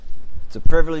It's a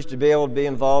privilege to be able to be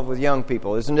involved with young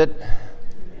people, isn't it?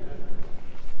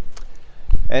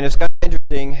 And it's kind of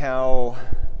interesting how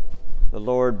the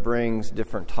Lord brings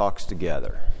different talks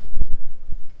together.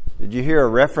 Did you hear a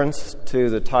reference to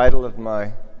the title of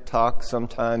my talk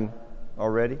sometime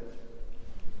already?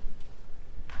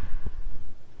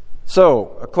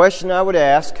 So, a question I would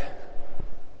ask,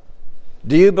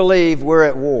 do you believe we're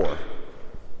at war?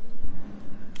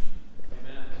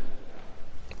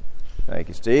 Thank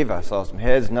you, Steve. I saw some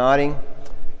heads nodding.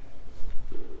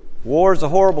 War is a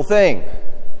horrible thing.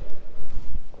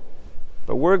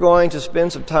 But we're going to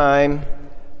spend some time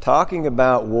talking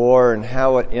about war and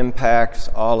how it impacts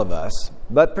all of us,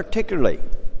 but particularly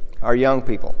our young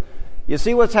people. You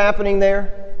see what's happening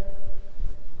there?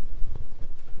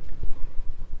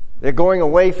 They're going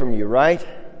away from you, right?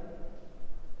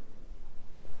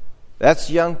 That's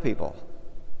young people.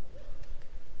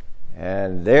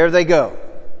 And there they go.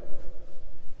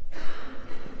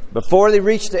 Before they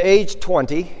reach the age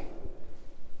 20,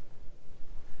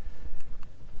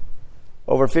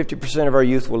 over 50% of our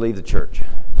youth will leave the church.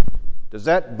 Does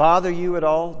that bother you at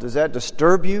all? Does that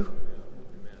disturb you?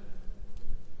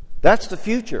 That's the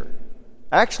future.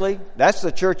 Actually, that's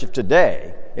the church of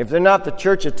today. If they're not the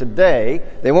church of today,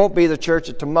 they won't be the church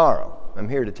of tomorrow. I'm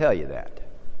here to tell you that.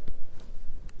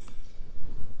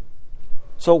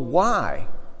 So why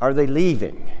are they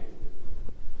leaving?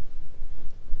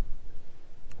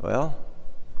 Well,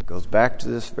 it goes back to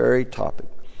this very topic.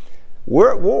 We're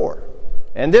at war.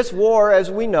 And this war, as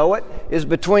we know it, is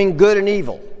between good and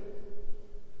evil.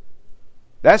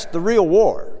 That's the real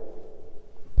war.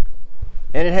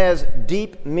 And it has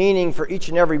deep meaning for each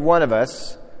and every one of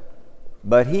us,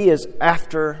 but he is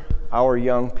after our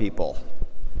young people.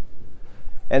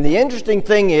 And the interesting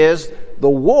thing is,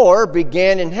 the war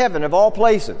began in heaven, of all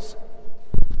places.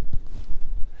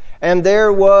 And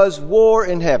there was war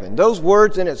in heaven. Those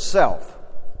words in itself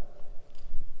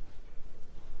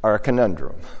are a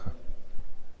conundrum.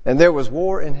 And there was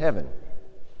war in heaven.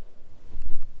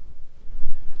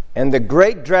 And the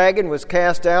great dragon was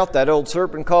cast out, that old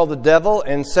serpent called the devil,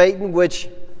 and Satan, which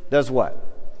does what?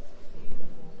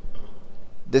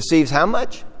 Deceives how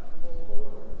much?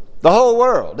 The whole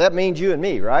world. That means you and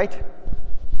me, right?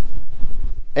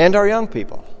 And our young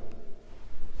people.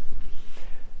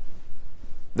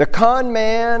 The con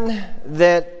man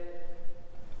that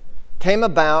came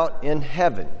about in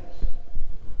heaven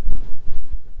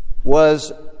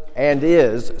was and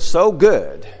is so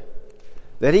good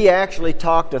that he actually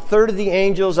talked a third of the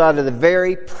angels out of the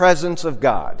very presence of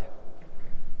God.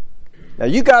 Now,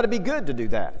 you got to be good to do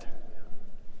that.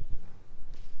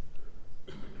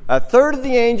 A third of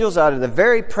the angels out of the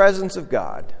very presence of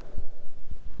God.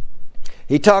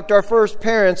 He talked our first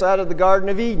parents out of the Garden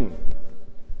of Eden.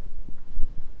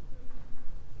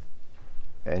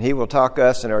 And he will talk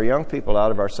us and our young people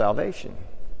out of our salvation.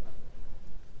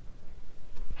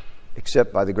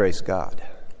 Except by the grace of God.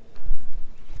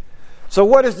 So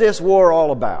what is this war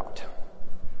all about?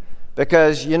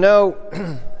 Because,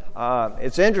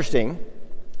 it's interesting.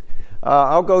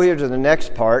 I'll go here to the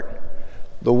next part.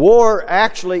 The war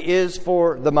actually is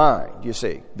for the mind, you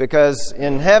see. Because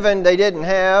in heaven they didn't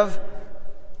have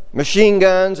machine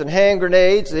guns and hand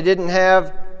grenades. They didn't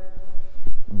have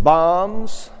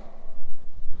bombs.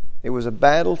 It was a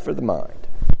battle for the mind.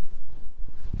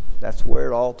 That's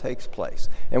where it all takes place.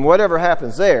 And whatever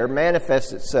happens there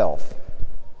manifests itself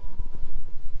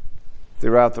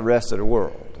throughout the rest of the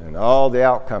world and all the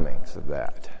outcomings of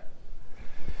that.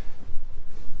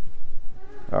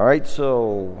 All right,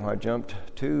 so I jumped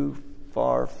too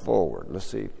far forward. Let's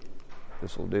see if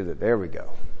this will do that. There we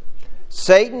go.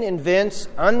 Satan invents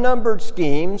unnumbered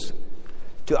schemes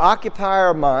to occupy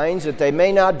our minds that they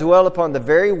may not dwell upon the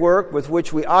very work with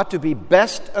which we ought to be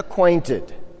best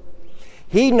acquainted.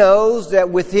 He knows that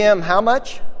with him, how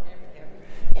much?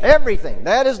 Everything.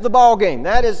 That is the ball game.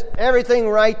 That is everything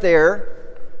right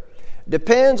there.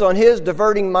 Depends on his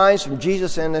diverting minds from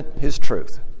Jesus and his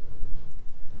truth.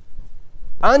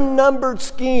 Unnumbered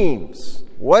schemes,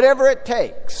 whatever it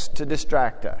takes to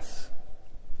distract us.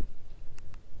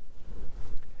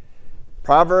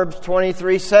 Proverbs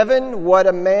 23:7, what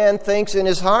a man thinks in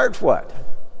his heart, what?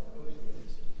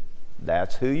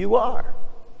 That's who you are.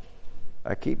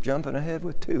 I keep jumping ahead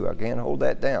with 2. I can't hold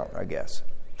that down, I guess.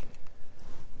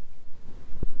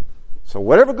 So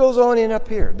whatever goes on in up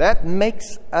here, that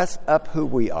makes us up who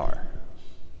we are.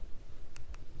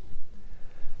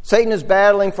 Satan is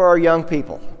battling for our young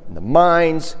people, the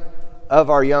minds of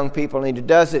our young people, and he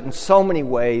does it in so many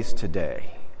ways today.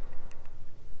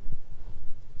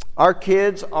 Our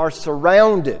kids are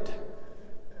surrounded,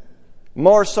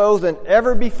 more so than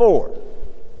ever before,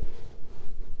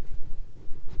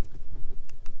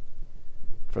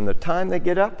 from the time they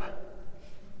get up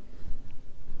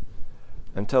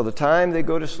until the time they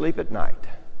go to sleep at night.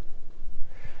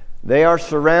 They are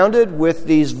surrounded with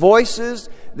these voices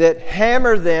that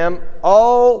hammer them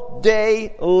all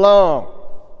day long.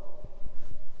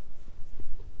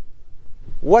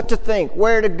 What to think,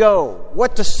 where to go,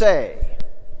 what to say,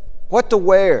 what to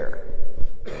wear.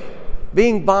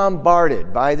 Being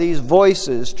bombarded by these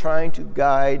voices trying to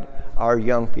guide our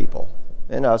young people,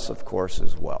 and us, of course,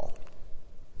 as well.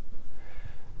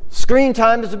 Screen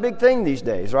time is a big thing these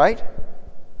days, right?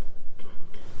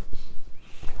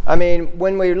 I mean,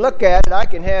 when we look at it, I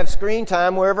can have screen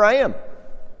time wherever I am.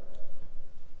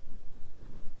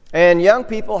 And young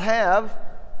people have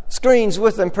screens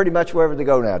with them pretty much wherever they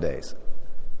go nowadays.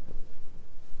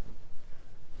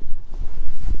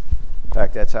 In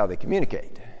fact, that's how they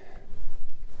communicate.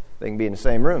 They can be in the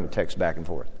same room and text back and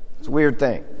forth. It's a weird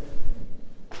thing.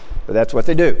 But that's what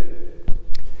they do.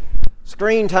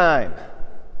 Screen time.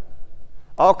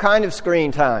 All kind of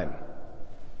screen time.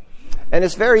 And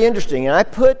it's very interesting. And I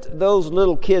put those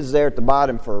little kids there at the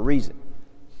bottom for a reason.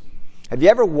 Have you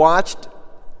ever watched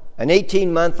an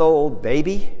 18-month-old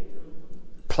baby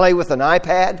play with an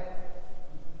iPad?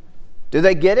 Do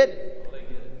they get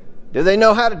it? Do they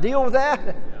know how to deal with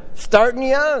that? Starting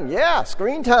young. Yeah,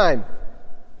 screen time.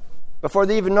 Before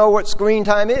they even know what screen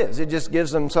time is. It just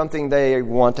gives them something they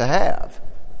want to have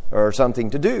or something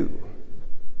to do.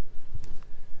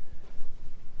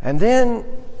 And then,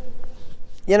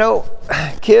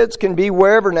 kids can be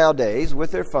wherever nowadays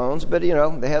with their phones, but, they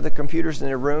have the computers in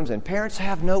their rooms, and parents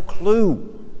have no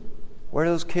clue where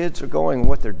those kids are going and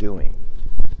what they're doing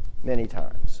many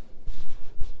times.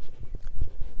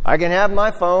 I can have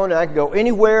my phone, and I can go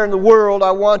anywhere in the world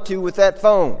I want to with that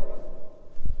phone.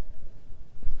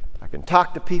 I can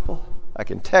talk to people. I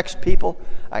can text people.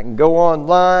 I can go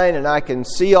online, and I can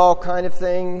see all kind of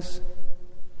things.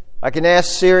 I can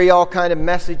ask Siri all kind of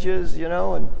messages,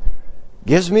 and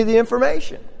gives me the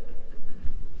information.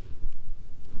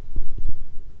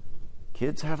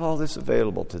 Kids have all this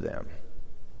available to them.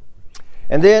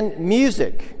 And then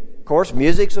music. Of course,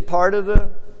 music's a part of the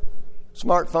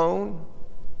smartphone.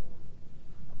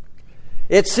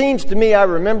 It seems to me I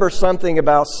remember something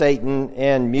about Satan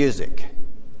and music.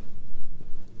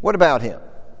 What about him?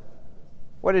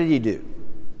 What did he do?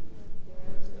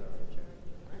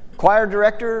 Choir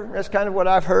director, that's kind of what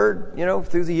I've heard,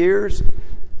 through the years.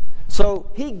 So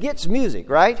he gets music,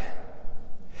 right?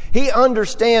 He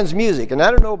understands music. And I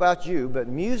don't know about you, but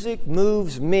music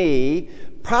moves me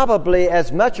probably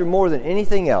as much or more than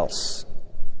anything else.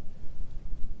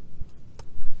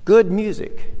 Good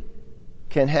music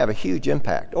can have a huge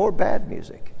impact, or bad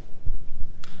music.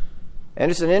 And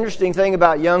it's an interesting thing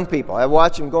about young people. I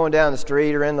watch them going down the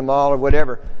street or in the mall or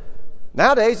whatever.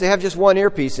 Nowadays, they have just one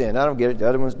earpiece in. I don't get it. The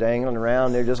other one's dangling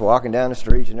around. They're just walking down the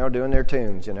street, doing their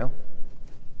tunes,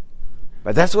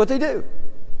 But that's what they do.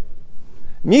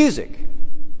 Music,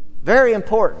 very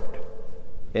important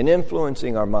in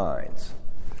influencing our minds.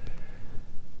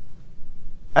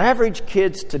 Average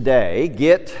kids today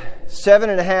get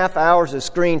 7.5 hours of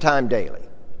screen time daily.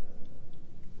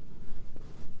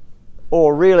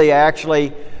 Or really,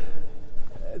 actually,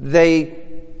 they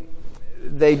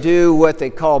do what they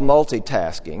call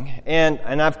multitasking.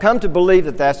 And I've come to believe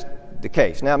that that's the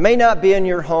case. Now, it may not be in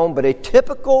your home, but a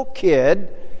typical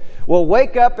kid will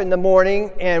wake up in the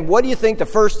morning, and what do you think the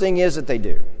first thing is that they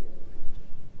do?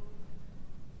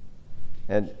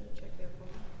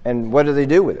 And what do they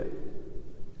do with it?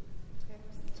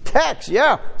 Text,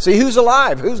 yeah. See who's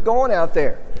alive, who's going out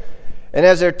there. And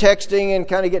as they're texting and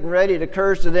kind of getting ready, it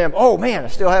occurs to them, oh man, I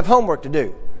still have homework to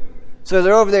do. So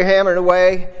they're over there hammering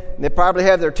away, and they probably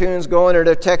have their tunes going, or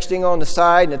they're texting on the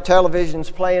side, and the television's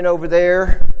playing over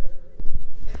there.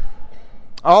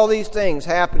 All these things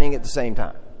happening at the same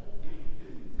time.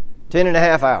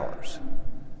 10.5 hours.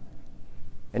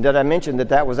 And did I mention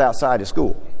that was outside of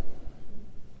school?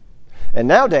 And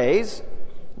nowadays,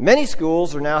 many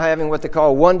schools are now having what they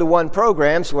call one-to-one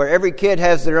programs where every kid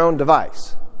has their own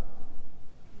device.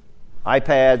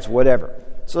 iPads, whatever.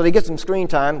 So they get some screen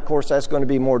time. Of course, that's going to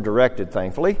be more directed,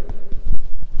 thankfully.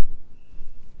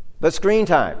 But screen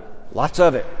time, lots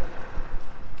of it.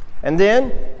 And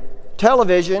then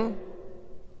television,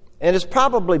 and it's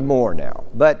probably more now.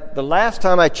 But the last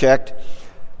time I checked,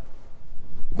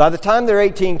 by the time they're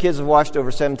 18, kids have watched over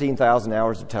 17,000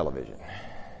 hours of television.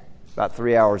 About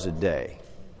 3 hours a day.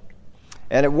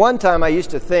 And at one time I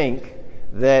used to think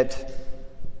that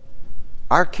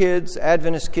our kids,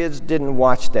 Adventist kids, didn't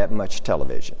watch that much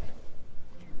television.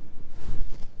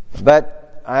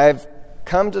 But I've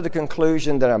come to the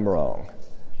conclusion that I'm wrong.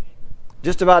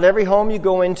 Just about every home you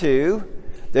go into,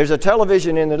 there's a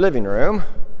television in the living room.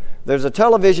 There's a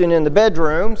television in the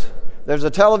bedrooms. There's a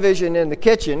television in the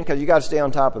kitchen because you got to stay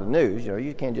on top of the news.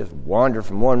 You can't just wander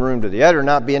from one room to the other and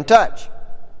not be in touch.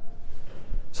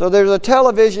 So there's a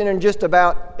television in just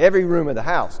about every room of the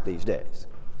house these days.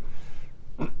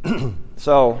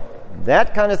 So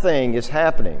that kind of thing is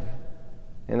happening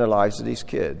in the lives of these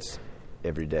kids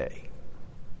every day.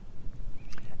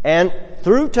 And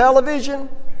through television,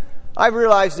 I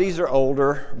realize these are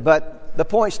older, but the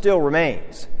point still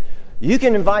remains. You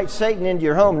can invite Satan into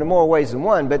your home in more ways than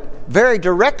one, but very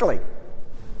directly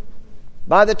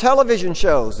by the television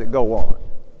shows that go on.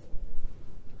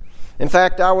 In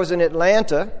fact, I was in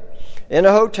Atlanta in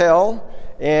a hotel,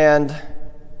 and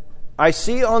I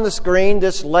see on the screen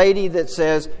this lady that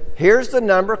says, here's the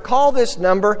number, call this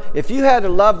number. If you had a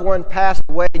loved one pass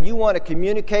away and you want to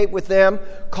communicate with them,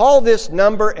 call this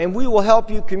number and we will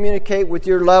help you communicate with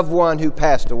your loved one who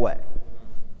passed away.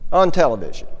 On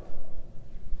television.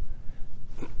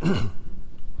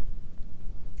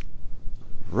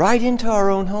 Right into our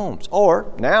own homes.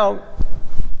 Or now,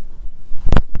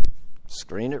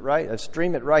 stream it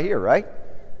right here, right?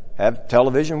 Have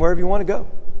television wherever you want to go.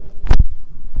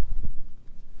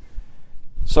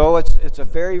 So it's a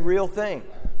very real thing.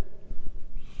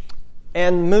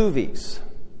 And movies.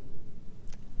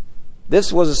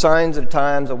 This was a Signs of the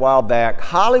Times a while back.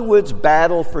 Hollywood's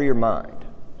battle for your mind.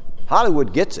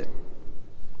 Hollywood gets it.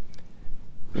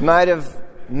 You might have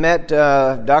met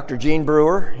Dr. Gene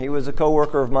Brewer. He was a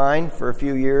co-worker of mine for a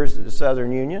few years at the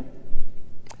Southern Union.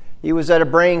 He was at a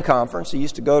brain conference. He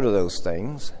used to go to those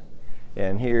things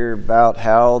and hear about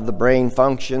how the brain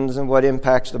functions and what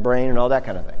impacts the brain and all that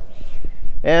kind of thing.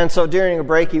 And so during a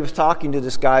break, he was talking to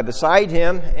this guy beside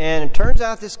him, and it turns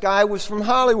out this guy was from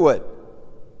Hollywood.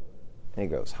 And he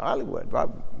goes, Hollywood?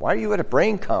 Why are you at a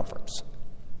brain conference?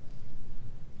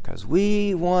 Because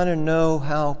we want to know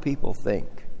how people think.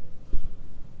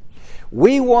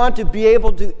 We want to be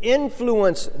able to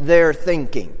influence their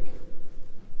thinking.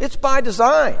 It's by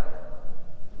design.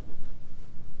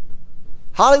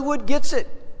 Hollywood gets it.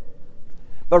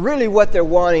 But really what they're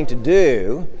wanting to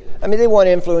do, they want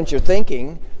to influence your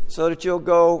thinking so that you'll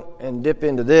go and dip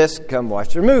into this, come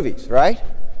watch their movies, right?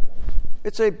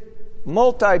 It's a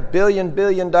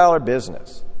multi-billion-billion-dollar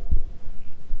business.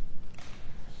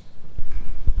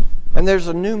 And there's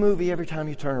a new movie every time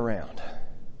you turn around.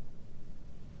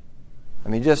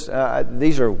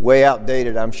 These are way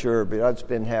outdated, I'm sure, but I'd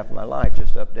spend half my life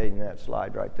just updating that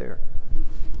slide right there.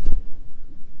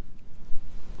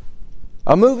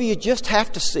 A movie you just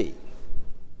have to see.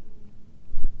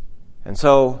 And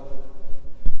so,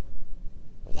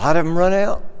 a lot of them run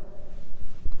out.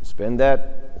 Spend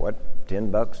that,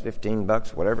 $10,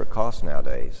 $15, whatever it costs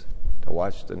nowadays to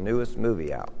watch the newest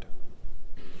movie out.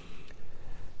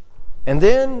 And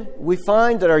then we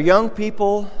find that our young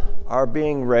people are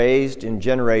being raised in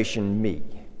Generation Me.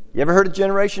 You ever heard of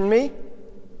Generation Me?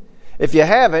 If you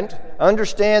haven't,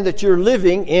 understand that you're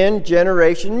living in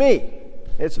Generation Me.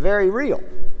 It's very real.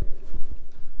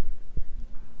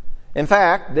 In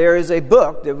fact, there is a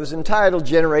book that was entitled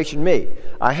Generation Me.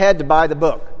 I had to buy the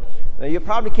book. Now, you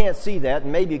probably can't see that,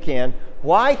 and maybe you can.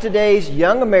 Why today's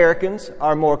young Americans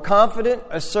are more confident,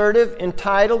 assertive,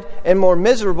 entitled, and more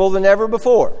miserable than ever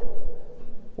before.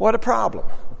 What a problem.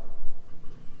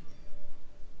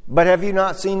 But have you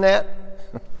not seen that?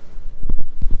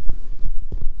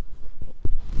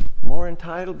 More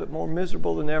entitled, but more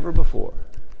miserable than ever before.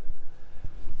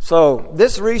 So,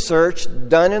 this research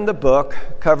done in the book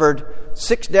covered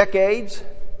 6 decades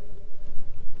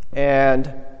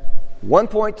and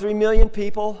 1.3 million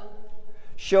people,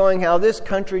 showing how this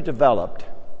country developed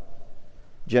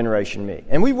Generation Me.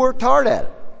 And we worked hard at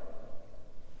it.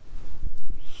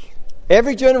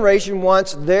 Every generation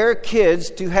wants their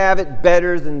kids to have it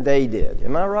better than they did.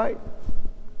 Am I right?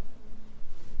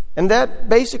 And that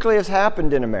basically has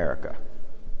happened in America.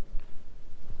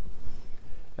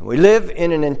 And we live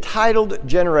in an entitled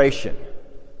generation.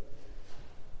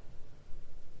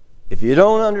 If you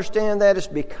don't understand that, it's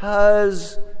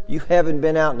because you haven't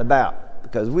been out and about.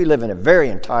 Because we live in a very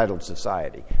entitled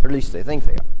society. Or at least they think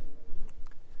they are.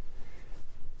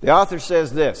 The author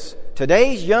says this: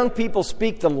 today's young people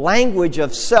speak the language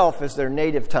of self as their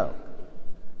native tongue.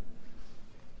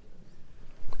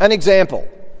 An example.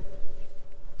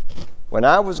 When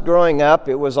I was growing up,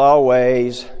 it was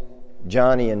always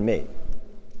Johnny and me.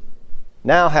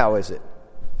 Now how is it?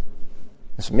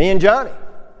 It's me and Johnny.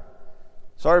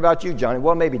 Sorry about you, Johnny.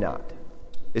 Well, maybe not.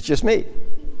 It's just me.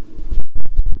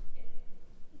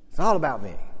 It's all about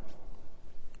me.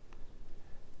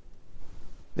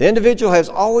 The individual has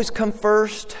always come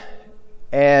first,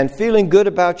 And feeling good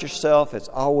about yourself has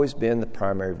always been the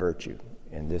primary virtue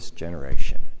in this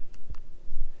generation.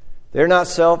 They're not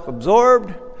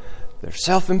self-absorbed, they're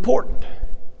self-important.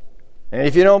 And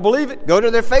if you don't believe it, go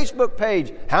to their Facebook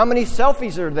page. How many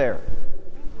selfies are there?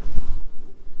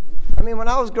 I mean, when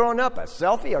I was growing up, a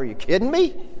selfie? Are you kidding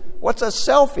me? What's a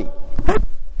selfie?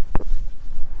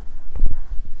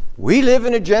 We live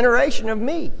in a generation of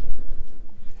me.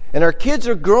 And our kids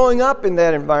are growing up in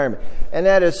that environment. And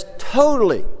that is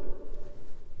totally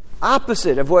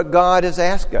opposite of what God has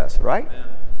asked us, right?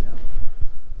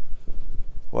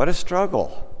 What a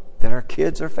struggle that our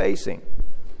kids are facing.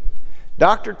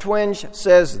 Dr. Twenge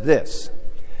says this: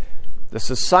 the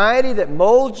society that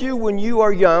molds you when you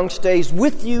are young stays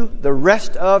with you the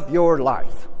rest of your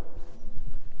life.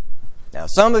 Now,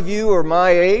 some of you are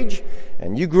my age,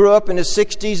 and you grew up in the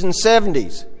 60s and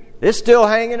 70s. It's still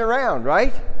hanging around,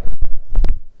 right?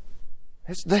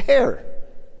 It's there.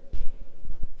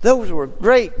 Those were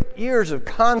great years of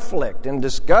conflict and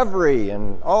discovery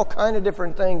and all kinds of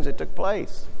different things that took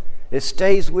place. It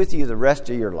stays with you the rest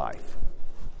of your life.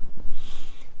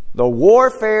 The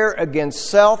warfare against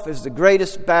self is the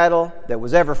greatest battle that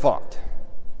was ever fought.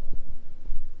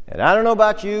 And I don't know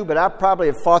about you, but I probably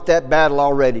have fought that battle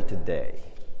already today.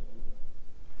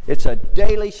 It's a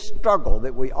daily struggle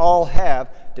that we all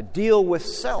have to deal with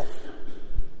self.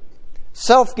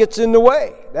 Self gets in the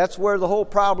way. That's where the whole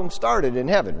problem started in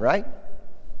heaven, right?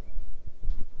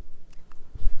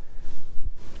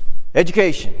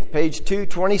 Education, page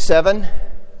 227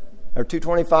 or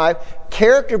 225.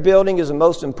 Character building is the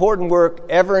most important work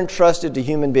ever entrusted to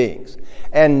human beings.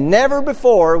 And never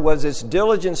before was its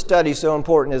diligent study so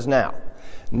important as now.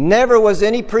 Never was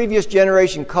any previous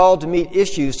generation called to meet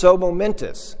issues so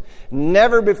momentous.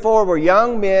 Never before were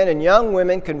young men and young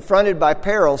women confronted by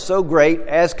peril so great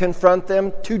as confront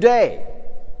them today.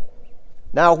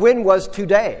 Now, when was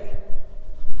today?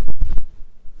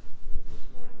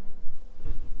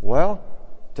 Well,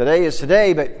 today is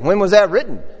today, but when was that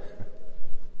written?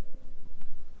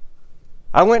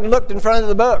 I went and looked in front of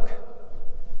the book.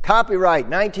 Copyright,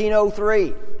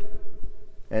 1903.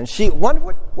 And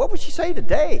what would she say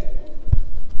today?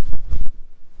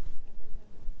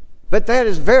 But that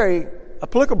is very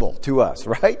applicable to us,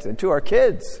 right? And to our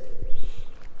kids.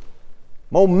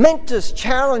 Momentous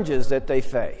challenges that they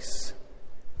face.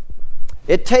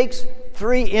 It takes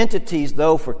 3 entities,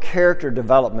 though, for character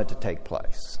development to take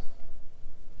place.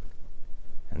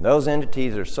 And those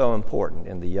entities are so important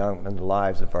in the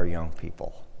lives of our young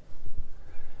people.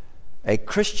 A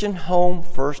Christian home,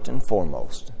 first and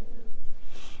foremost,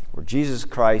 where Jesus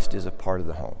Christ is a part of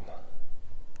the home.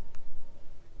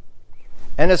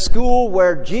 And a school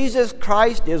where Jesus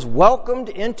Christ is welcomed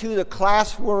into the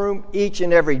classroom each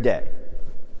and every day.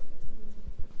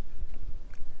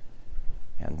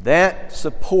 And that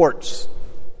supports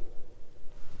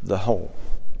the home.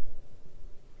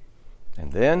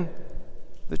 And then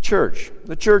the church.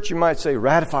 The church, you might say,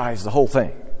 ratifies the whole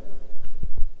thing.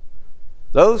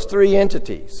 Those 3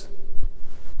 entities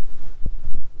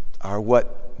are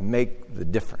what make the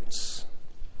difference.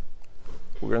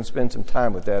 We're going to spend some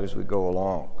time with that as we go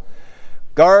along.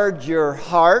 Guard your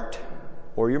heart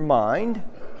or your mind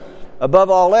above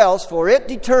all else, for it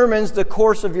determines the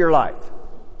course of your life.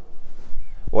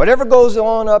 Whatever goes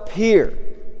on up here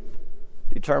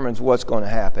determines what's going to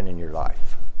happen in your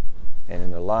life and in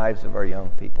the lives of our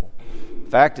young people. In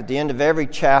fact, at the end of every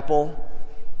chapel,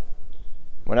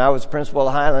 when I was principal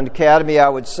of Highland Academy, I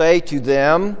would say to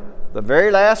them the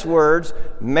very last words: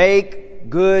 make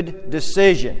good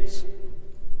decisions.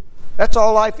 That's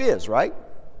all life is, right?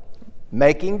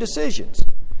 Making decisions.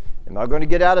 Am I going to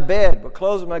get out of bed? What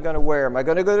clothes am I going to wear? Am I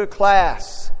going to go to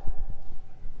class?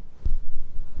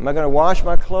 Am I going to wash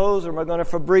my clothes, or am I going to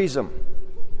Febreze them?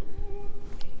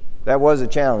 That was a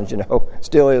challenge,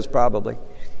 still is probably.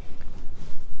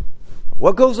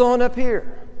 What goes on up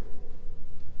here?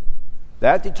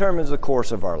 That determines the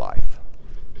course of our life.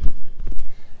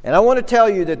 And I want to tell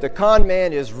you that the con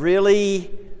man is he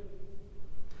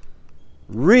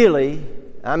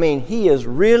is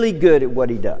really good at what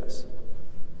he does.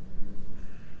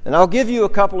 And I'll give you a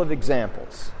couple of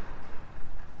examples.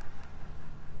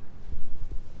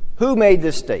 Who made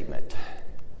this statement?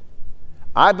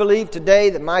 I believe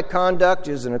today that my conduct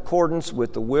is in accordance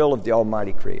with the will of the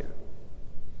Almighty Creator.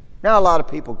 Now, a lot of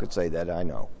people could say that, I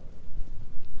know.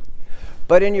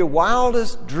 But in your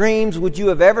wildest dreams, would you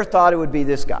have ever thought it would be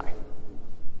this guy?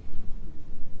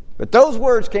 But those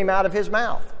words came out of his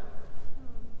mouth.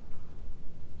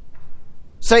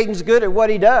 Satan's good at what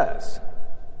he does.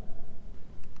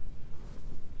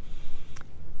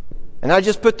 And I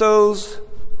just put those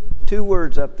 2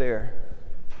 words up there.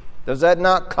 Does that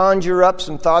not conjure up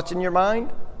some thoughts in your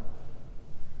mind?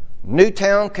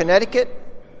 Newtown, Connecticut?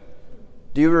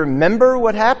 Do you remember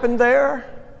what happened there?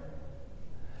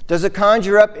 Does it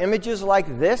conjure up images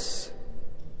like this?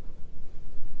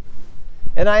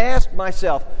 And I asked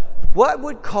myself, what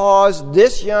would cause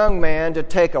this young man to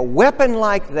take a weapon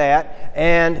like that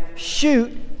and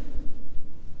shoot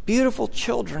beautiful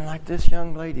children like this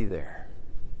young lady there?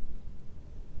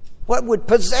 What would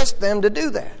possess them to do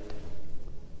that?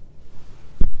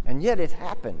 And yet it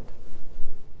happened.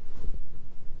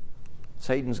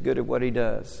 Satan's good at what he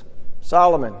does.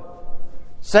 Solomon,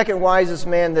 second wisest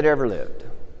man that ever lived.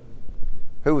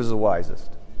 Who was the wisest?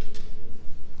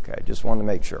 Okay, just wanted to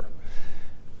make sure.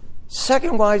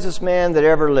 Second wisest man that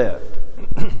ever lived.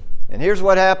 And here's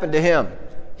what happened to him.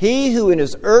 He who in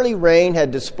his early reign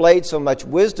had displayed so much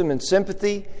wisdom and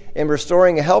sympathy in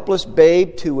restoring a helpless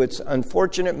babe to its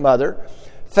unfortunate mother,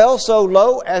 fell so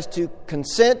low as to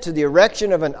consent to the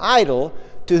erection of an idol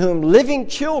to whom living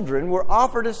children were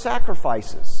offered as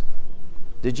sacrifices.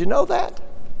 Did you know that?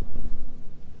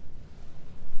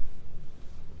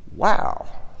 Wow.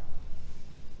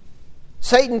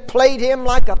 Satan played him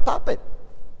like a puppet.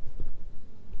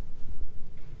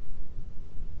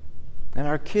 And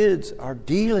our kids are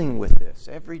dealing with this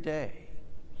every day.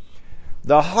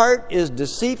 The heart is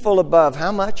deceitful above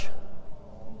how much?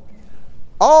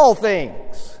 All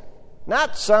things.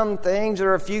 Not some things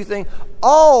or a few things.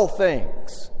 All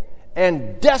things.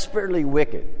 And desperately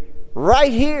wicked.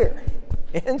 Right here.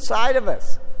 Inside of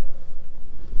us.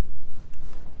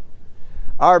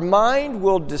 Our mind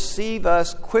will deceive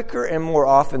us quicker and more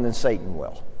often than Satan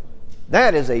will.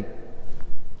 That is a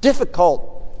difficult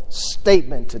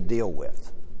statement to deal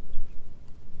with.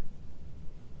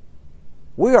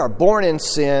 We are born in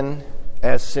sin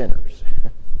as sinners,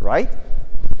 right?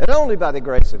 And only by the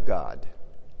grace of God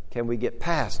can we get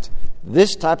past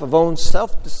this type of own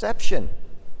self-deception.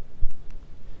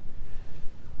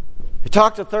 He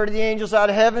talked a third of the angels out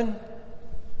of heaven,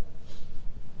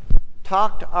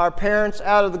 talked our parents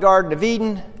out of the Garden of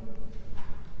Eden.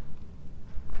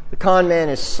 The con man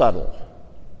is subtle.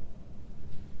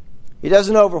 He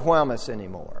doesn't overwhelm us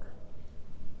anymore.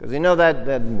 Because we know that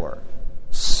doesn't work.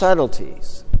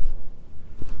 Subtleties.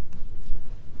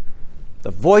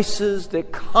 The voices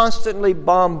that constantly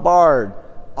bombard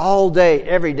all day,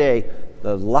 every day,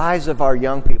 the lives of our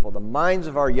young people, the minds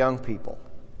of our young people.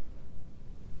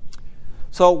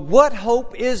 So what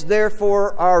hope is there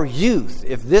for our youth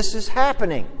if this is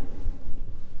happening?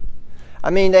 I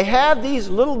mean, they have these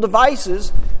little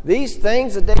devices, these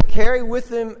things that they carry with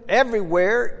them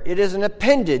everywhere. It is an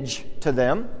appendage to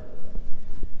them.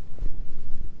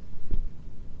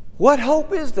 What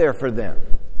hope is there for them?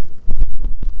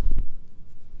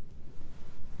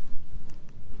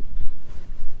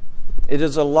 It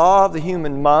is a law of the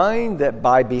human mind that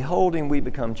by beholding we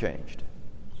become changed.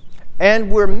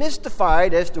 And we're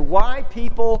mystified as to why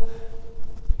people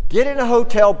get in a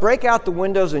hotel, break out the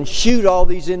windows, and shoot all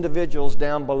these individuals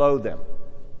down below them.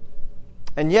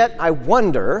 And yet, I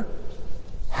wonder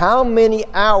how many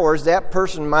hours that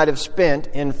person might have spent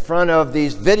in front of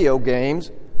these video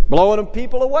games blowing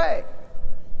people away.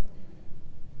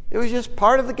 It was just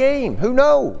part of the game. Who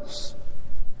knows?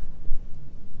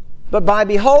 But by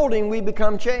beholding, we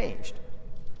become changed.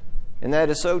 And that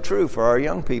is so true for our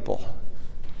young people.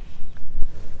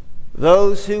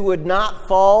 Those who would not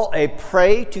fall a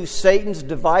prey to Satan's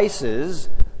devices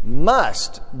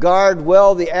must guard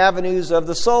well the avenues of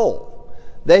the soul.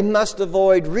 They must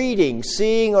avoid reading,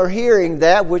 seeing, or hearing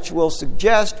that which will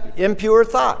suggest impure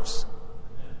thoughts.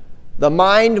 The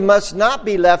mind must not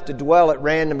be left to dwell at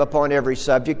random upon every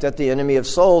subject that the enemy of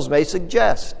souls may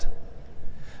suggest.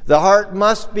 The heart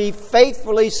must be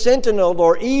faithfully sentineled,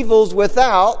 or evils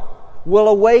without will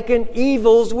awaken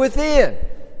evils within.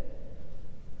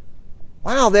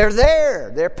 Wow, they're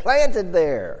there. They're planted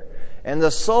there. And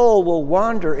the soul will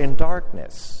wander in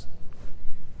darkness.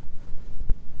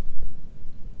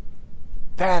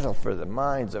 Battle for the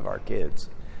minds of our kids.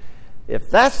 If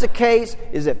that's the case,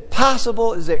 is it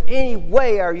possible? Is there any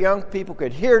way our young people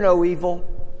could hear no evil,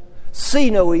 see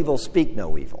no evil, speak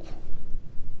no evil?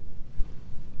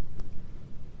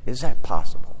 Is that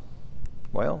possible?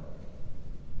 Well,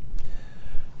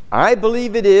 I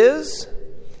believe it is.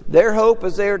 Their hope,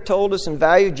 as they are told us in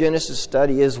Value Genesis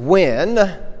study, is when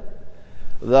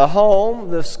the home,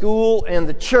 the school, and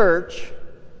the church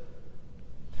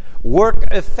work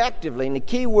effectively, and the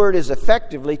key word is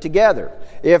effectively, together.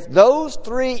 If those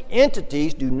three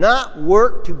entities do not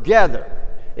work together,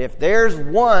 if there's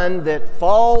one that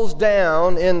falls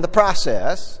down in the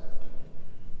process,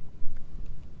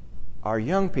 our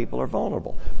young people are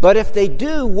vulnerable. But if they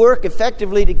do work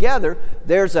effectively together,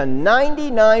 there's a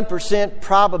 99%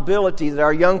 probability that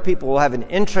our young people will have an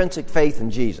intrinsic faith in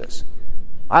Jesus.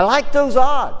 I like those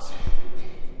odds.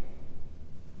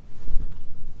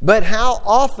 But how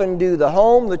often do the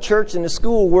home, the church, and the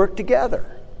school work together?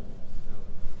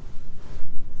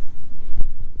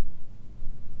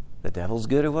 The devil's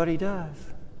good at what he does.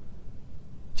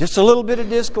 Just a little bit of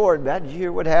discord. Did you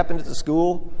hear what happened at the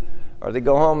school? Or they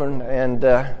go home and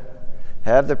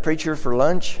have the preacher for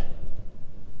lunch.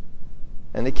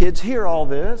 And the kids hear all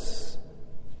this.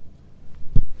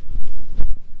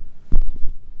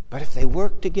 But if they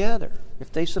work together,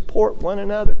 if they support one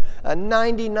another, a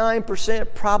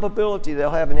 99% probability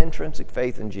they'll have an intrinsic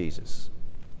faith in Jesus.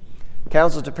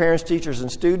 Counsel to parents, teachers,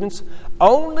 and students,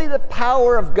 only the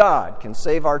power of God can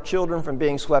save our children from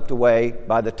being swept away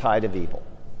by the tide of evil.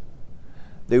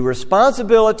 The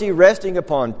responsibility resting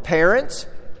upon parents,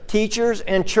 teachers,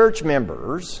 and church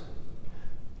members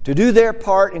to do their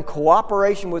part in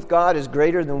cooperation with God is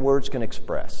greater than words can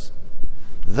express.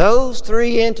 Those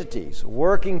three entities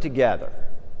working together.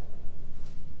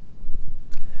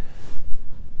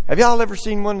 Have y'all ever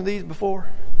seen one of these before?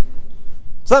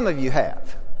 Some of you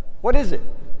have. What is it?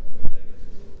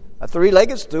 A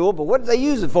three-legged stool, but what did they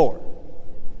use it for?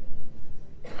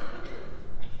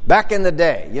 Back in the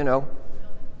day, you know.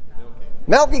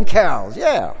 Milking cows,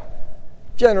 yeah,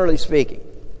 generally speaking.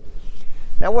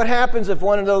 Now, what happens if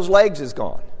one of those legs is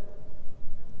gone?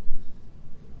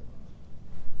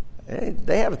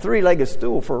 They have a three-legged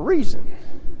stool for a reason.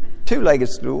 Two-legged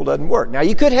stool doesn't work. Now,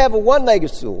 you could have a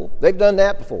one-legged stool. They've done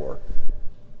that before.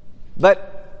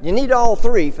 But you need all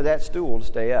three for that stool to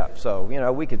stay up. So,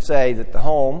 we could say that the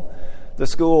home, the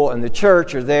school, and the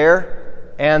church are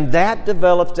there. And that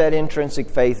develops that intrinsic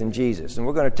faith in Jesus. And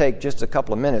we're going to take just a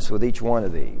couple of minutes with each one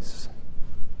of these.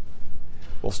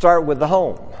 We'll start with the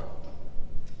home.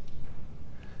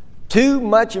 Too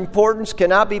much importance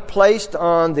cannot be placed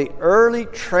on the early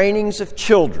trainings of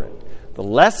children. The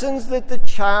lessons that the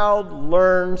child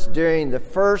learns during the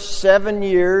first 7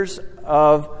 years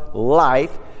of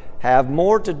life have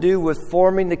more to do with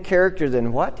forming the character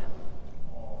than what?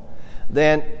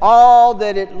 Than all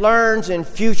that it learns in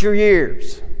future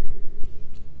years.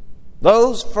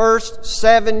 Those first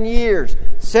 7 years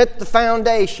set the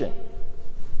foundation.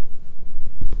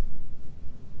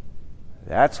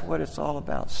 That's what it's all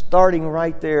about, starting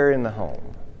right there in the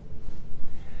home.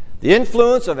 The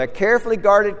influence of a carefully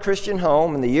guarded Christian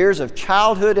home in the years of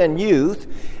childhood and youth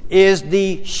is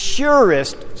the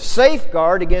surest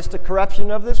safeguard against the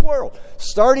corruption of this world.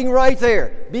 Starting right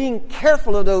there, being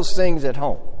careful of those things at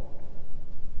home.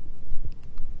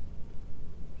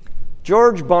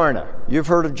 George Barna. You've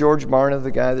heard of George Barna,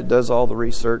 the guy that does all the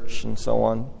research and so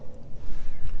on.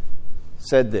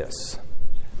 Said this: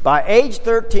 by age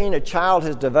 13, a child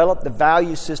has developed the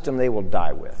value system they will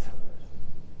die with.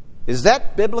 Is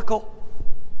that biblical?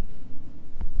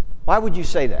 Why would you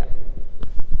say that?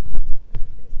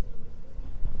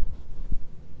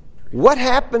 What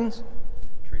happens?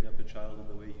 Train up a child in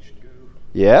the way he should go.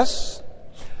 Yes.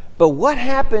 But what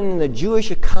happened in the Jewish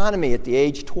economy at the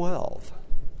age 12?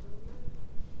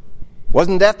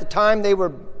 Wasn't that the time they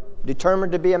were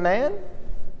determined to be a man?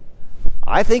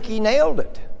 I think he nailed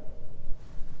it.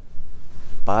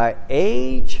 By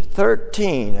age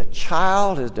 13, a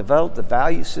child has developed the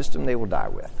value system they will die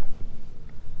with.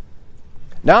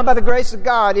 Now, by the grace of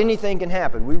God, anything can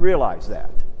happen. We realize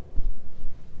that.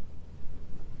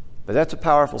 But that's a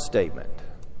powerful statement.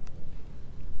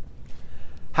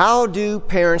 How do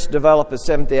parents develop a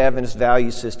Seventh-day Adventist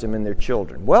value system in their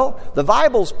children? Well, the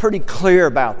Bible's pretty clear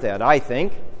about that, I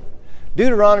think.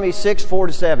 Deuteronomy 6,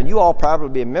 4-7. You all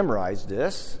probably have memorized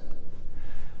this.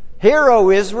 Hear, O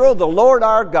Israel, the Lord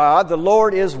our God, the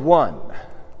Lord is one.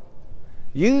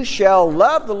 You shall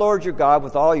love the Lord your God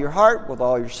with all your heart, with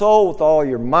all your soul, with all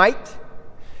your might.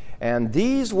 And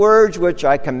these words which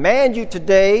I command you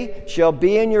today shall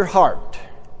be in your heart.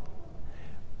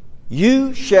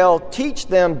 You shall teach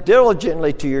them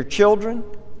diligently to your children,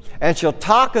 and shall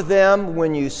talk of them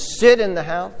when you sit in the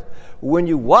house, when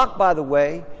you walk by the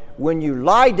way, when you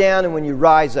lie down, and when you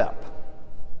rise up.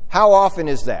 How often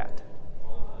is that?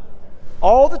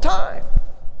 All the time.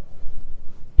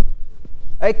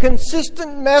 A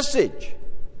consistent message.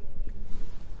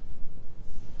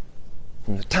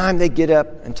 From the time they get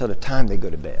up until the time they go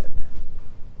to bed.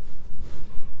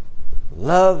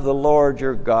 Love the Lord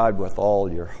your God with all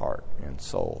your heart and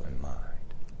soul and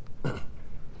mind.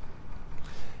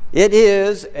 It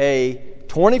is a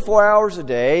 24 hours a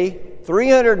day,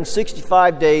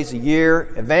 365 days a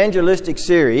year evangelistic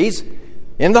series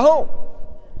in the home.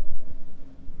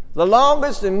 The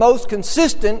longest and most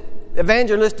consistent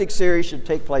evangelistic series should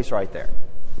take place right there.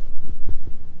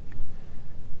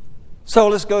 So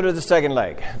let's go to the second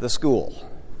leg, the school.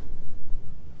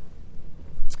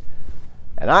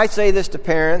 And I say this to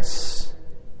parents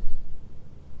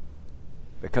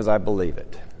because I believe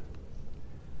it.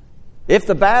 If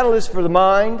the battle is for the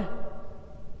mind,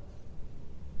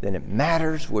 then it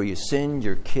matters where you send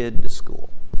your kid to school.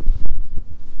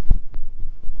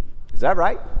 Is that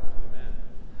right? Amen.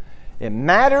 It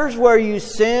matters where you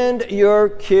send your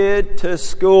kid to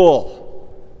school.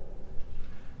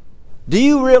 Do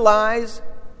you realize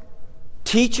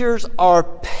teachers are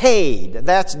paid?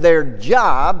 That's their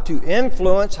job, to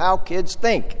influence how kids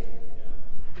think.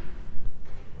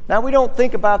 Now, we don't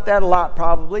think about that a lot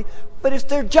probably, but it's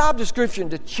their job description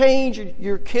to change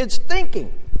your kids'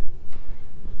 thinking.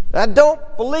 I don't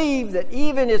believe that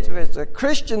even if it's a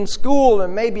Christian school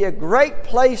and maybe a great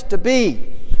place to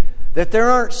be, that there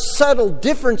aren't subtle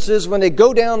differences when they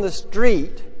go down the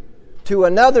street to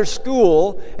another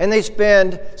school and they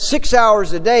spend 6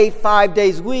 hours a day, 5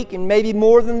 days a week, and maybe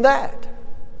more than that.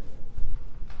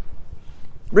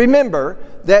 Remember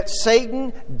that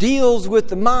Satan deals with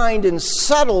the mind in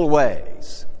subtle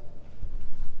ways.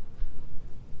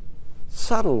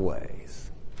 Subtle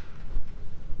ways.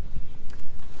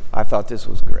 I thought this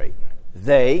was great.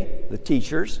 They, the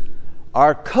teachers,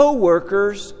 are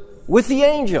co-workers with the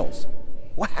angels.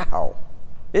 Wow!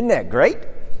 Isn't that great?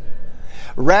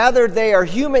 Rather, they are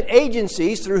human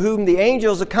agencies through whom the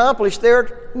angels accomplish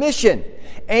their mission.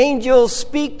 Angels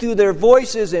speak through their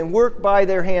voices and work by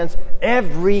their hands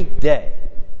every day.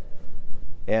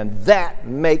 And that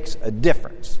makes a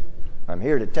difference. I'm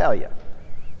here to tell you.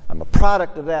 I'm a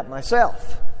product of that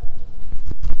myself.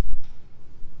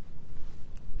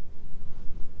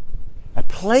 A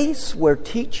place where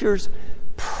teachers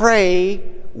pray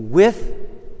with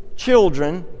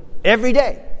children every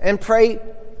day and pray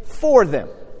for them.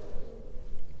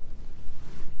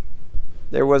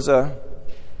 There was a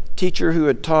teacher who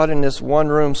had taught in this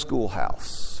one-room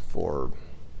schoolhouse for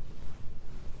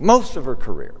most of her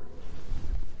career.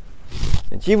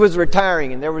 And she was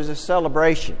retiring, and there was a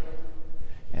celebration.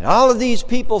 And all of these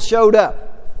people showed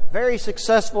up, very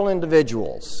successful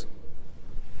individuals.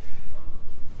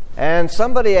 And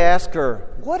somebody asked her,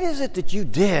 "What is it that you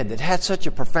did that had such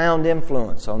a profound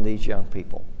influence on these young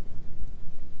people?"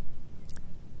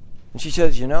 And she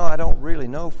says, I don't really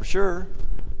know for sure.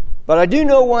 But I do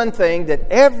know one thing, that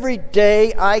every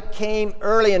day I came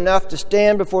early enough to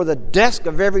stand before the desk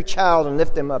of every child and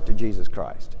lift them up to Jesus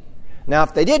Christ. Now,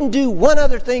 if they didn't do one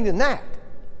other thing than that,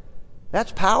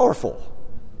 that's powerful.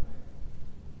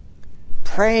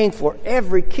 Praying for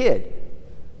every kid,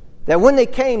 that when they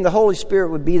came, the Holy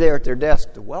Spirit would be there at their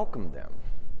desk to welcome them.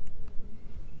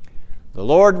 The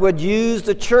Lord would use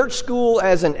the church school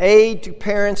as an aid to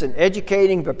parents in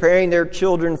educating, preparing their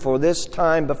children for this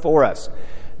time before us.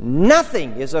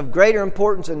 Nothing is of greater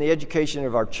importance in the education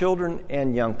of our children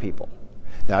and young people.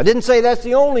 Now, I didn't say that's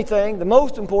the only thing. The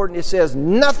most important, it says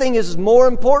nothing is more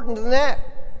important than that.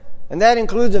 And that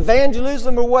includes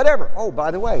evangelism or whatever. Oh,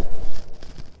 by the way,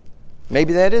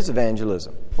 maybe that is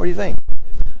evangelism. What do you think?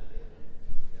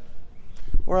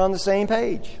 We're on the same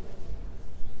page.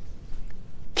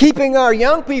 Keeping our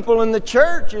young people in the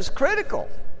church is critical.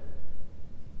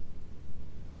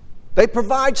 They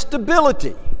provide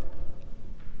stability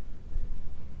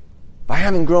by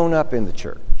having grown up in the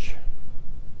church.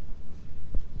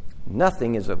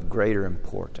 Nothing is of greater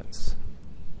importance.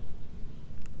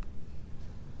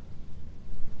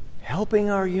 Helping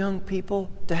our young people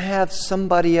to have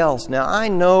somebody else. Now, I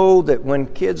know that when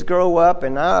kids grow up,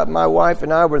 and my wife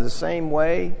and I were the same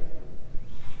way,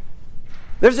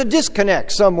 there's a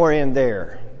disconnect somewhere in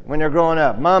there when they're growing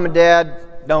up. Mom and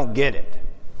Dad don't get it.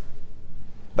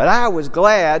 But I was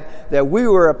glad that we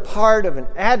were a part of an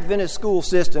Adventist school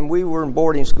system. We were in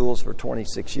boarding schools for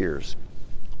 26 years.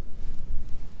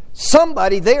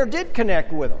 Somebody there did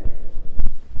connect with them.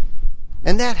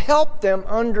 And that helped them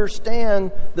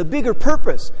understand the bigger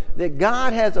purpose, that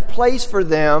God has a place for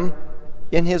them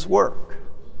in His work,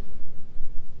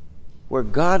 where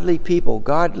godly people,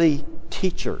 godly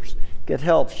teachers could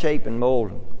help shape and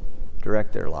mold and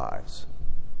direct their lives.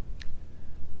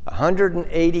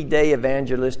 180-day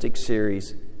evangelistic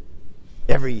series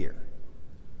every year.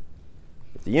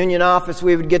 At the union office,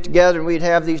 we would get together and we'd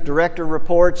have these director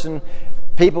reports, and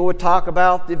people would talk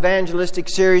about the evangelistic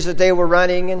series that they were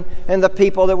running and the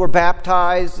people that were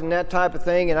baptized and that type of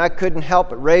thing. And I couldn't help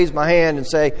but raise my hand and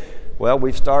say, well,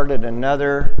 we've started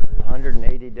another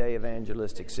 180-day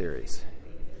evangelistic series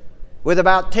with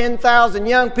about 10,000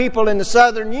 young people in the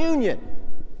Southern Union.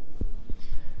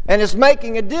 And it's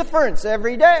making a difference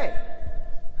every day.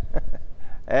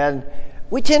 And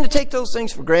we tend to take those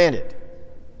things for granted.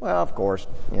 Well, of course,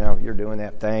 you're doing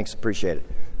that. Thanks, appreciate it.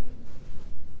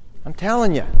 I'm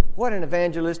telling you, what an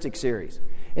evangelistic series.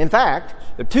 In fact,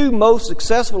 the two most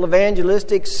successful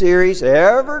evangelistic series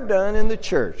ever done in the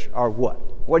church are what?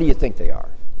 What do you think they are?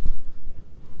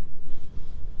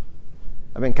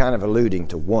 I've been kind of alluding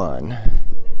to one.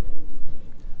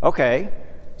 Okay,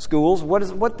 schools.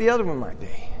 What the other one might be?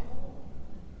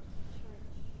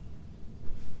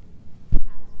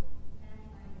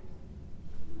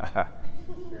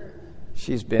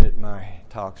 She's been at my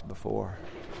talks before.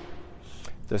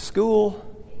 The school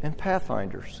and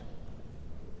Pathfinders.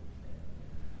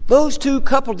 Those two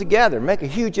coupled together make a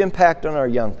huge impact on our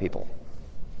young people.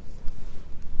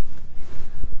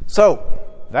 So,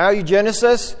 Value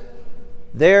Genesis,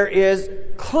 there is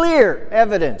clear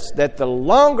evidence that the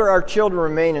longer our children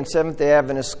remain in Seventh-day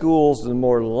Adventist schools, the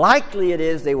more likely it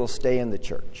is they will stay in the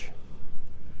church.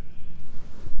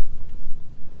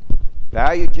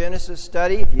 Value Genesis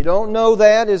study, if you don't know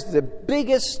that, is the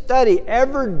biggest study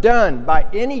ever done by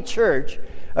any church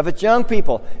of its young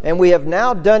people. And we have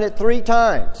now done it 3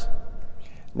 times.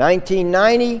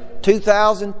 1990,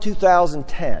 2000,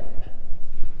 2010.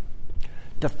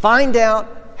 To find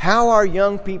out how our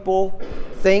young people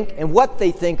think and what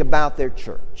they think about their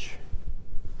church.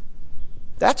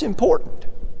 That's important.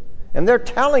 And they're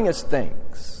telling us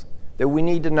things that we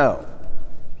need to know.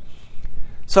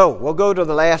 So, we'll go to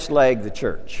the last leg, the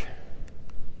church.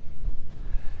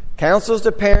 Counsels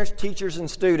to parents, teachers, and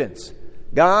students.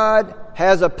 God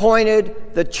has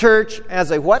appointed the church as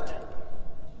a what?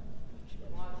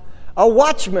 A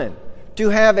watchman, to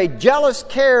have a jealous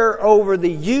care over the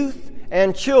youth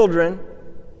and children,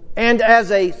 and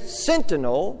as a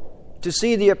sentinel to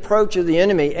see the approach of the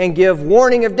enemy and give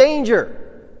warning of danger.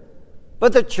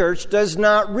 But the church does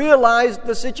not realize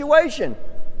the situation.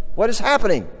 What is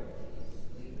happening?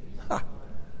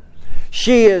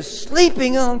 She is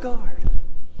sleeping on guard.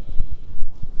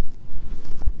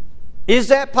 Is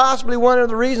that possibly one of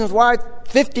the reasons why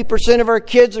 50% of our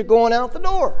kids are going out the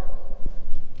door?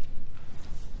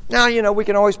 Now, we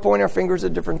can always point our fingers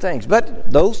at different things. But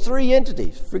those 3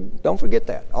 entities, don't forget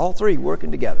that. All 3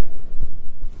 working together.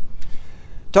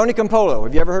 Tony Campolo,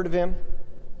 have you ever heard of him?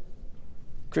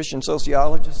 Christian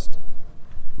sociologist.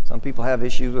 Some people have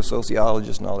issues with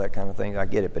sociologists and all that kind of thing. I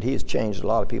get it. But he has changed a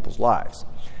lot of people's lives.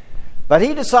 But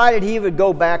he decided he would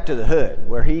go back to the hood,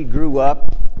 where he grew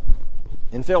up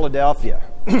in Philadelphia,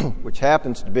 which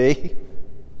happens to be,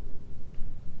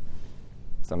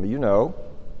 some of you know,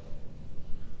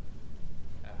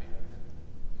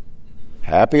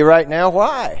 happy right now.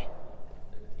 Why?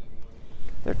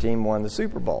 Their team won the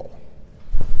Super Bowl.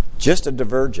 Just a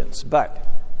divergence, but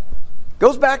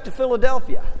goes back to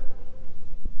Philadelphia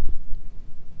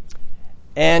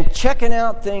and checking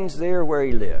out things there where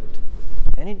he lived.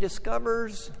 And he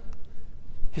discovers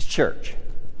his church,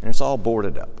 and it's all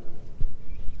boarded up.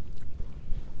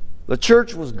 The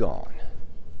church was gone.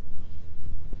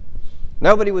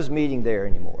 Nobody was meeting there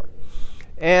anymore.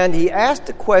 And he asked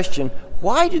the question,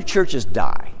 why do churches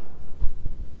die?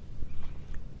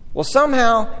 Well,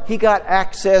 somehow he got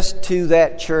access to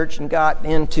that church and got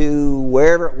into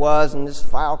wherever it was, and this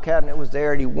file cabinet was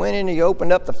there, and he went in and he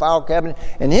opened up the file cabinet,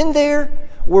 and in there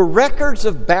were records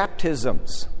of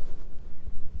baptisms.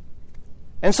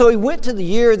 And so he went to the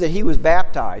year that he was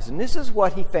baptized, and this is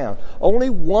what he found.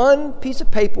 Only one piece of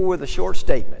paper with a short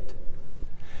statement.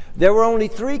 There were only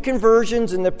 3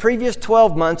 conversions in the previous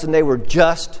 12 months, and they were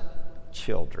just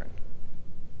children.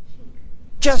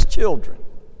 Just children.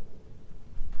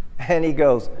 And he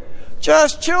goes,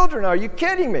 just children? Are you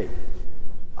kidding me?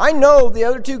 I know the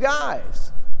other 2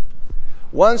 guys.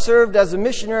 One served as a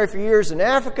missionary for years in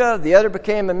Africa. The other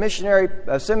became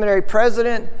a seminary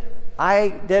president. I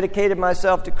dedicated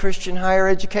myself to Christian higher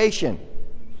education.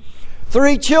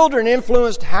 3 children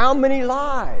influenced how many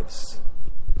lives?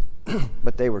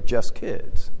 But they were just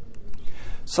kids.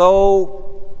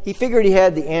 So he figured he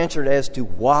had the answer as to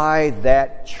why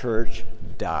that church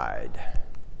died.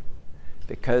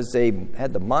 Because they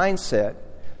had the mindset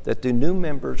that the new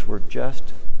members were just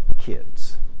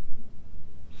kids.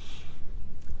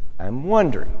 I'm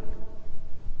wondering,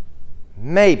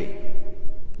 maybe,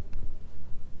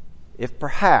 if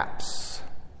perhaps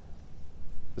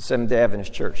the Seventh-day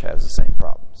Adventist Church has the same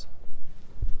problems.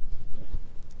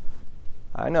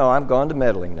 I know, I'm gone to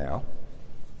meddling now.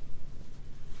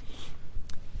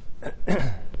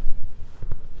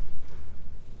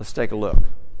 Let's take a look.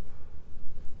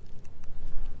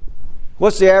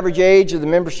 What's the average age of the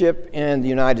membership in the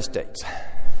United States?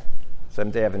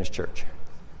 Seventh-day Adventist Church.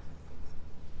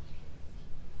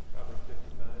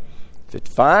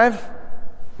 55?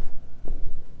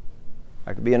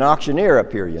 I could be an auctioneer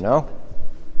up here, you know.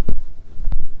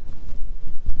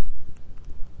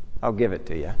 I'll give it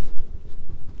to you.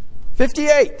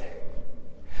 58.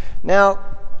 Now,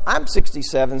 I'm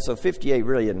 67, so 58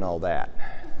 really isn't all that.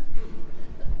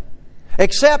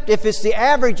 Except if it's the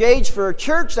average age for a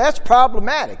church, that's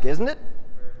problematic, isn't it?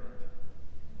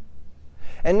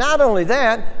 And not only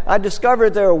that, I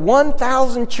discovered there are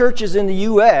 1,000 churches in the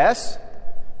U.S.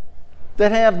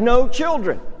 that have no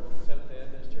children.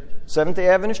 Seventh-day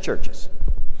Adventist churches.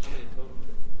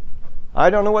 I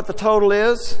don't know what the total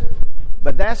is,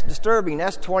 but that's disturbing.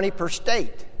 That's 20 per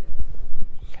state.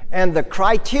 And the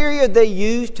criteria they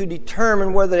used to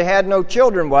determine whether they had no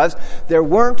children was there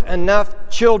weren't enough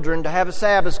children to have a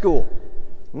Sabbath school.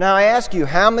 Now I ask you,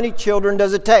 how many children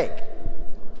does it take?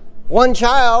 One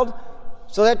child,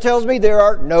 so that tells me there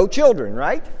are no children,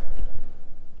 right?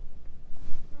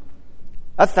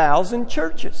 1,000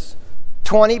 churches,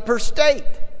 20 per state,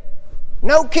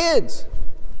 no kids.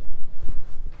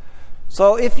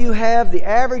 So if you have the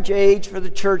average age for the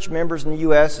church members in the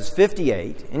U.S. is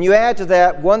 58, and you add to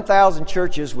that 1,000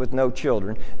 churches with no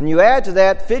children, and you add to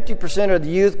that 50% of the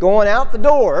youth going out the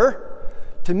door,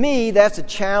 to me that's a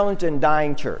challenged and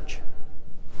dying church.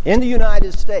 In the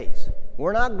United States,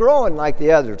 we're not growing like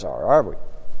the others are we?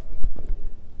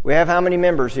 We have how many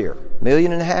members here? 1.5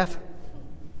 million?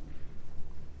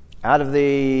 Out of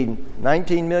the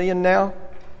 19 million now?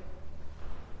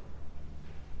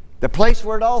 The place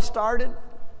where it all started?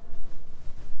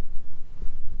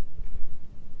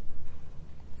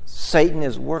 Satan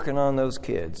is working on those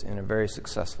kids in a very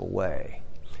successful way.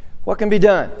 What can be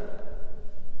done?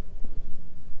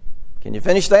 Can you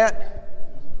finish that?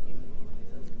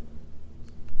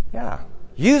 Yeah.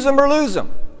 Use them or lose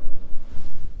them.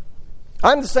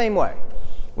 I'm the same way.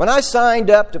 When I signed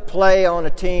up to play on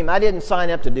a team, I didn't sign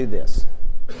up to do this.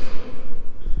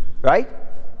 Right?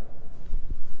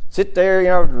 Sit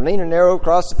there, lean and narrow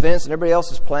across the fence, and everybody else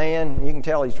is playing. And you can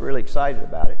tell he's really excited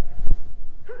about it.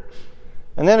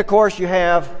 And then, of course, you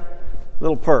have a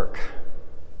little perk.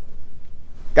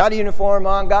 Got a uniform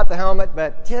on, got the helmet,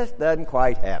 but just doesn't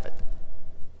quite have it.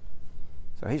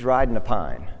 So he's riding a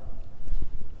pine.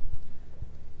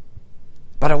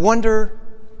 But I wonder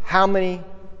how many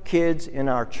kids in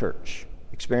our church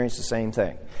experience the same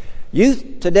thing.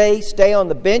 Youth today stay on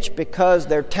the bench because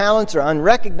their talents are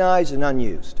unrecognized and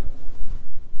unused.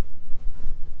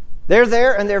 They're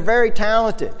there and they're very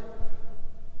talented.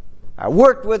 I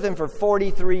worked with them for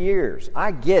 43 years.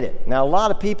 I get it. Now, a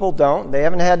lot of people don't. They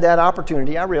haven't had that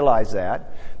opportunity. I realize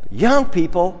that. But young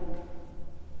people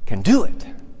can do it.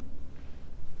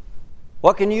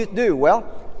 What can youth do? Well,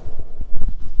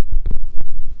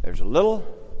 there's a little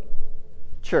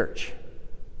church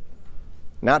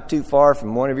not too far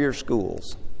from one of your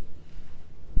schools.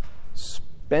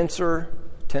 Spencer,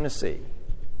 Tennessee.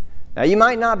 Now, you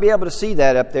might not be able to see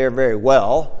that up there very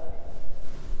well,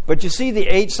 but you see the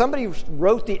age. Somebody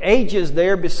wrote the ages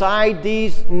there beside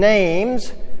these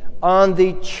names on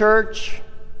the church.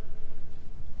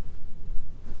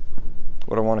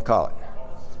 What do I want to call it?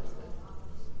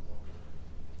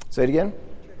 Say it again?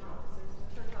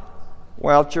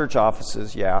 Well, church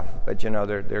offices, yeah, but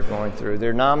they're going through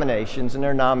their nominations and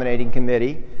their nominating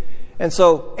committee. And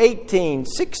so 18,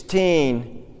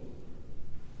 16,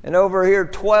 and over here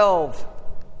 12,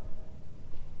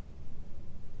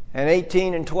 and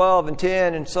 18 and 12 and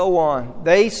 10 and so on.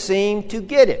 They seem to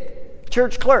get it.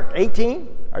 Church clerk, 18?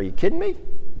 Are you kidding me?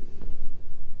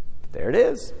 There it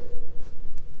is.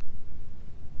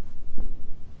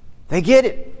 They get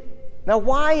it. Now,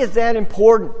 why is that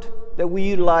important that we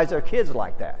utilize our kids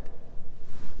like that?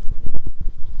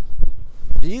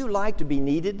 Do you like to be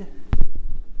needed?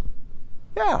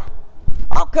 Yeah.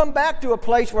 I'll come back to a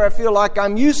place where I feel like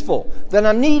I'm useful, that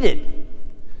I'm needed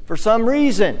for some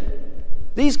reason.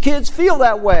 These kids feel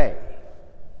that way.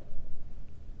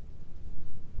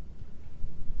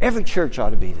 Every church ought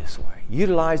to be this way,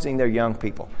 utilizing their young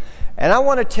people. And I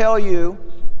want to tell you,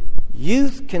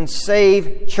 youth can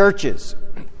save churches.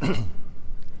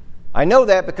 I know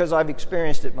that because I've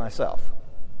experienced it myself.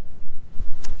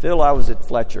 Phil, I was at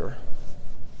Fletcher.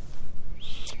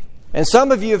 And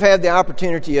some of you have had the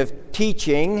opportunity of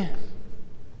teaching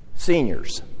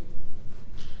seniors.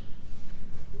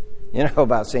 You know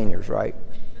about seniors, right?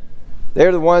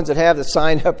 They're the ones that have the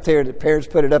sign up there, the parents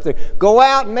put it up there. Go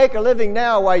out and make a living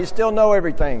now while you still know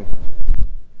everything.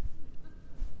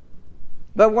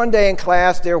 But one day in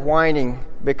class, they're whining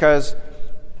because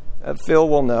Phil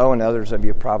will know, and others of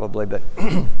you probably, but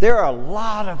there are a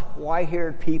lot of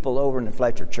white-haired people over in the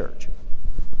Fletcher church.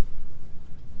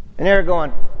 And they're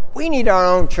going, we need our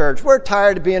own church. We're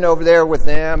tired of being over there with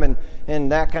them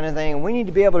and that kind of thing. And we need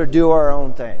to be able to do our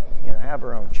own thing, have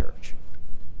our own church.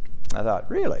 I thought,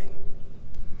 really?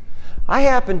 I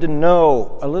happen to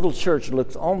know a little church that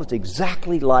looks almost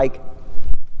exactly like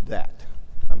that.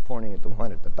 I'm pointing at the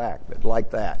one at the back, but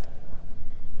like that.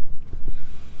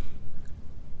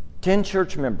 10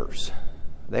 church members.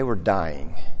 They were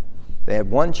dying. They had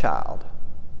one child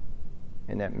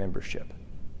in that membership.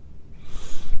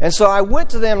 And so I went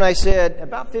to them and I said,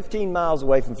 about 15 miles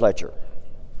away from Fletcher,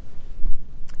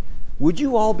 would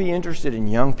you all be interested in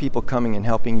young people coming and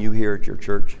helping you here at your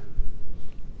church?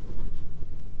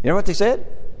 You know what they said?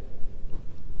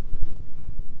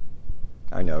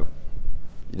 I know.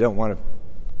 You don't want to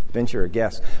venture a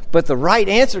guess. But the right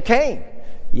answer came.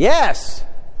 Yes.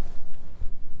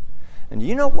 And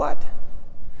you know what?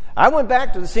 I went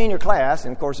back to the senior class,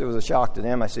 and of course it was a shock to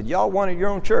them. I said, y'all wanted your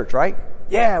own church, right?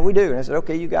 Yeah, we do. And I said,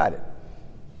 okay, you got it.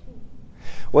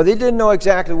 Well, they didn't know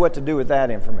exactly what to do with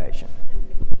that information.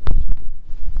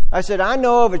 I said, I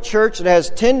know of a church that has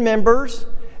 10 members,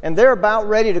 and they're about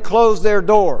ready to close their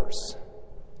doors.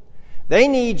 They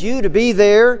need you to be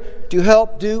there to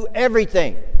help do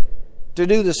everything. To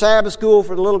do the Sabbath school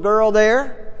for the little girl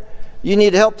there. You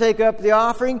need to help take up the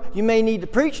offering. You may need to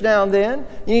preach now and then.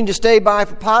 You need to stay by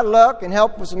for potluck and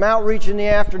help with some outreach in the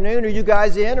afternoon. Are you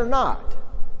guys in or not?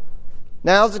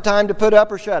 Now's the time to put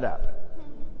up or shut up.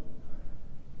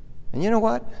 And you know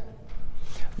what?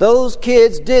 Those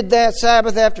kids did that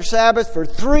Sabbath after Sabbath for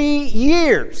 3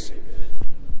 years.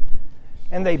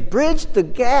 And they bridged the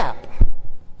gap.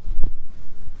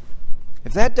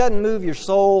 If that doesn't move your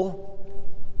soul,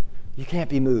 you can't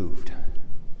be moved.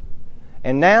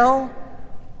 And now,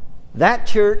 that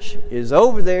church is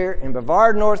over there in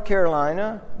Brevard, North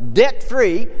Carolina,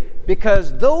 debt-free,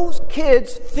 because those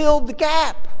kids filled the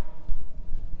gap.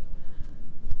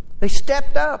 They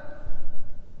stepped up.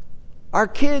 Our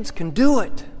kids can do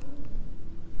it.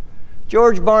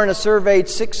 George Barna surveyed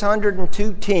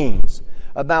 602 teens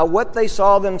about what they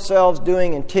saw themselves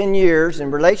doing in 10 years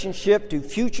in relationship to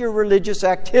future religious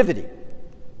activity.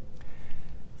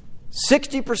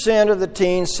 60% of the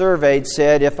teens surveyed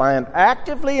said, if I am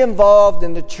actively involved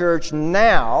in the church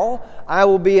now, I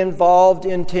will be involved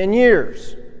in 10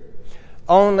 years.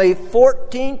 Only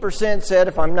 14% said,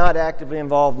 if I'm not actively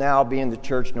involved now, I'll be in the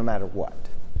church no matter what.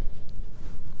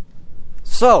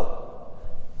 So,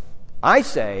 I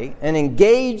say an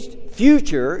engaged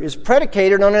future is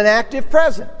predicated on an active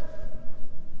present.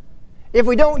 If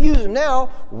we don't use them now,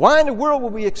 why in the world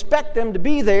would we expect them to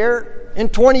be there in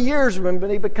 20 years when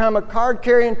they become a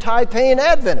card-carrying, tithe-paying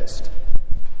Adventist?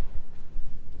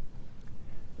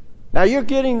 Now, you're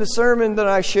getting the sermon that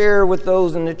I share with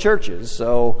those in the churches,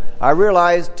 so I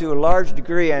realize to a large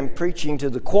degree I'm preaching to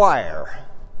the choir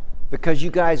because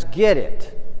you guys get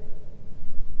it.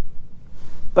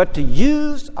 But to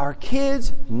use our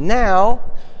kids now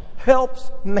helps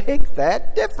make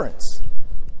that difference.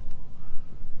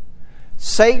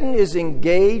 Satan is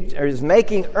engaged or is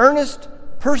making earnest,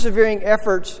 persevering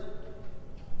efforts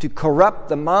to corrupt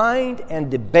the mind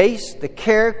and debase the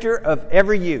character of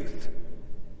every youth.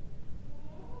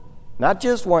 Not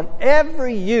just one,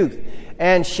 every youth.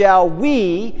 And shall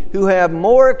we, who have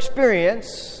more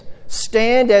experience,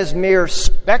 stand as mere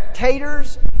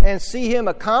spectators and see him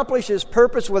accomplish his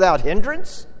purpose without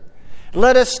hindrance?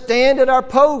 Let us stand at our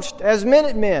post as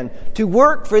Minutemen to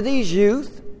work for these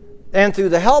youth, and through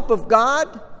the help of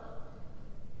God,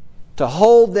 to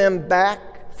hold them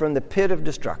back from the pit of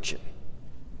destruction.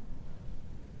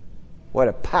 What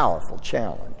a powerful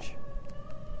challenge.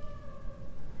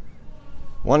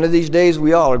 One of these days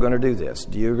we all are going to do this.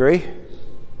 Do you agree?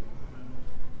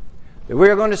 That we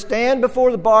are going to stand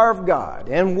before the bar of God.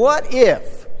 And what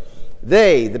if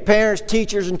they, the parents,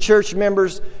 teachers, and church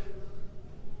members,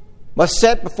 must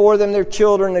set before them their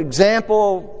children an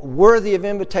example worthy of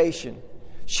imitation?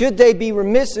 Should they be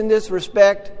remiss in this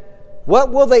respect,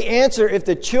 what will they answer if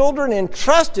the children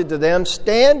entrusted to them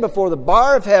stand before the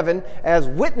bar of heaven as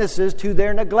witnesses to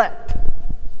their neglect?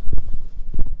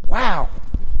 Wow.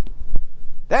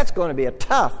 That's going to be a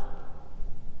tough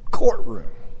courtroom.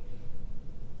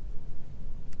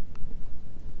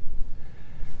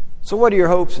 So what are your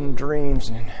hopes and dreams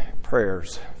and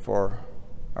prayers for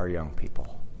our young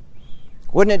people?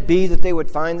 Wouldn't it be that they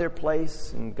would find their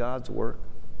place in God's work?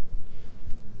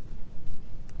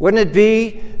 Wouldn't it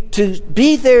be to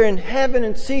be there in heaven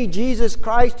and see Jesus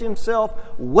Christ himself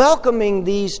welcoming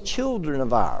these children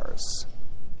of ours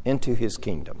into his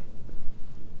kingdom?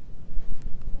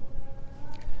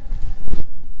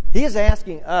 He is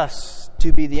asking us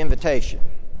to be the invitation.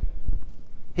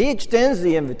 He extends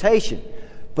the invitation.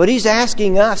 But He's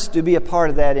asking us to be a part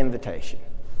of that invitation.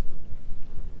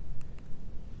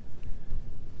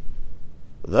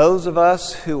 Those of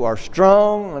us who are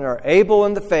strong and are able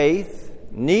in the faith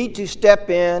need to step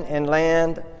in and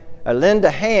lend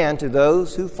a hand to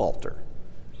those who falter,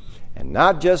 and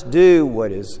not just do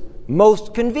what is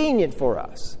most convenient for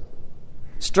us.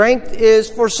 Strength is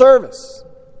for service,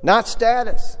 not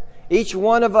status. Each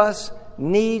one of us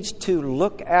needs to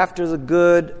look after the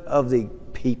good of the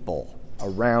people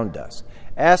around us,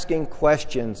 asking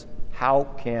questions, how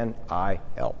can I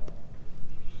help?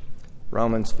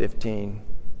 Romans 15,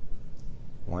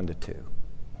 1-2.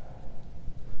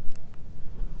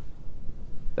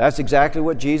 That's exactly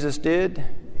what Jesus did.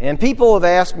 And people have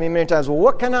asked me many times, well,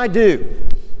 what can I do?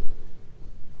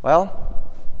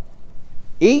 Well,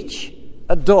 each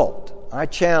adult, I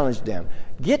challenge them,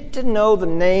 get to know the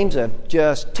names of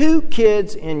just 2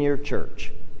 kids in your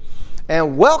church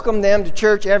and welcome them to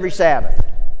church every Sabbath.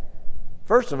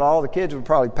 First of all, the kids would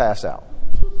probably pass out.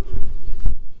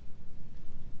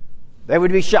 They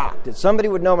would be shocked that somebody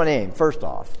would know my name, first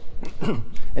off.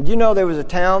 And you know there was a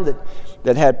town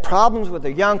that had problems with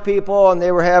the young people, and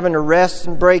they were having arrests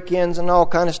and break-ins and all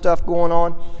kind of stuff going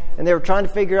on, and they were trying to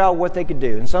figure out what they could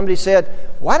do. And somebody said,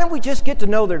 why don't we just get to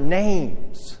know their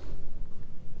names?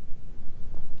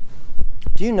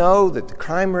 Do you know that the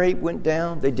crime rate went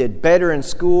down? They did better in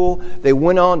school. They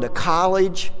went on to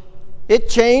college. It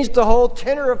changed the whole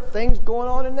tenor of things going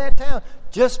on in that town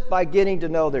just by getting to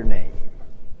know their name.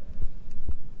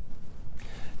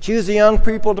 Choose the young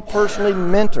people to personally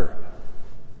mentor.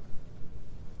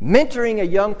 Mentoring a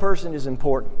young person is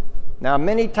important. Now,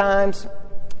 many times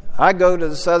I go to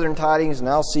the Southern Tidings and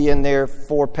I'll see in there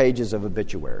 4 pages of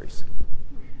obituaries.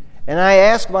 And I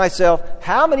ask myself,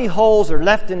 how many holes are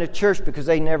left in the church because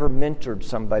they never mentored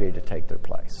somebody to take their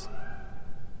place?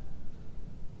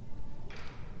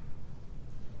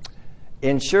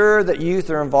 Ensure that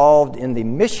youth are involved in the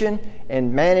mission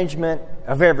and management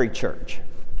of every church.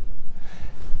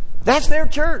 That's their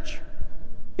church.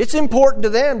 It's important to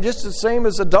them just the same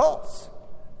as adults.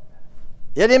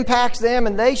 It impacts them,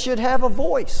 and they should have a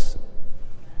voice.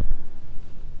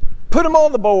 Put them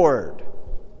on the board.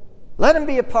 Let them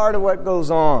be a part of what goes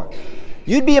on.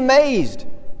 You'd be amazed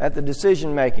at the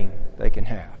decision-making they can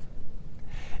have.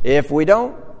 If we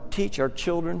don't teach our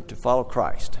children to follow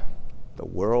Christ, the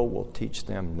world will teach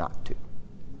them not to.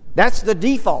 That's the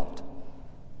default.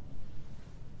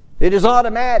 It is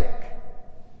automatic.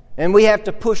 And we have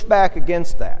to push back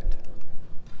against that.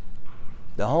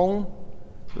 The home,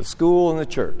 the school, and the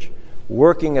church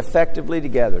working effectively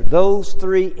together. Those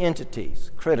 3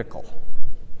 entities, critical.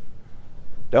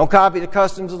 Don't copy the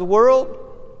customs of the world,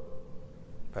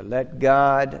 but let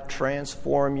God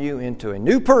transform you into a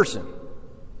new person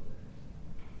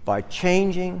by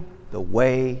changing the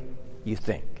way you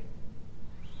think.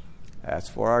 That's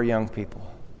for our young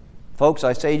people. Folks,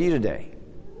 I say to you today,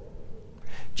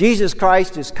 Jesus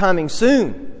Christ is coming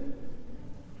soon.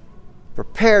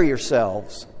 Prepare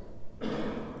yourselves.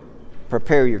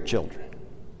 Prepare your children.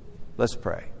 Let's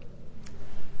pray.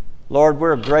 Lord,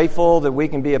 we're grateful that we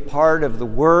can be a part of the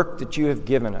work that you have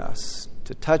given us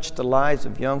to touch the lives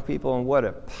of young people, and what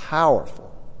a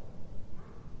powerful,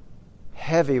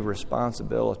 heavy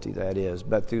responsibility that is.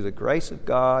 But through the grace of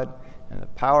God and the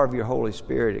power of your Holy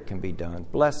Spirit, it can be done.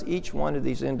 Bless each one of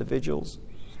these individuals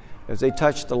as they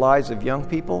touch the lives of young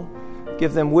people.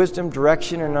 Give them wisdom,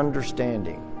 direction, and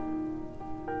understanding.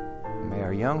 May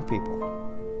our young people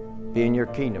be in your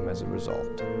kingdom as a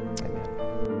result. Amen.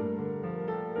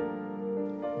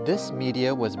 This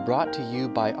media was brought to you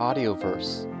by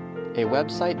Audioverse, a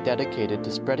website dedicated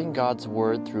to spreading God's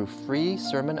Word through free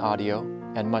sermon audio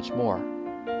and much more.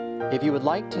 If you would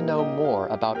like to know more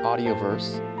about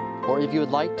Audioverse, or if you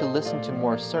would like to listen to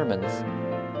more sermons,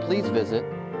 please visit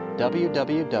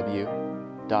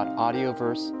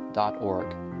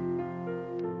www.audioverse.org.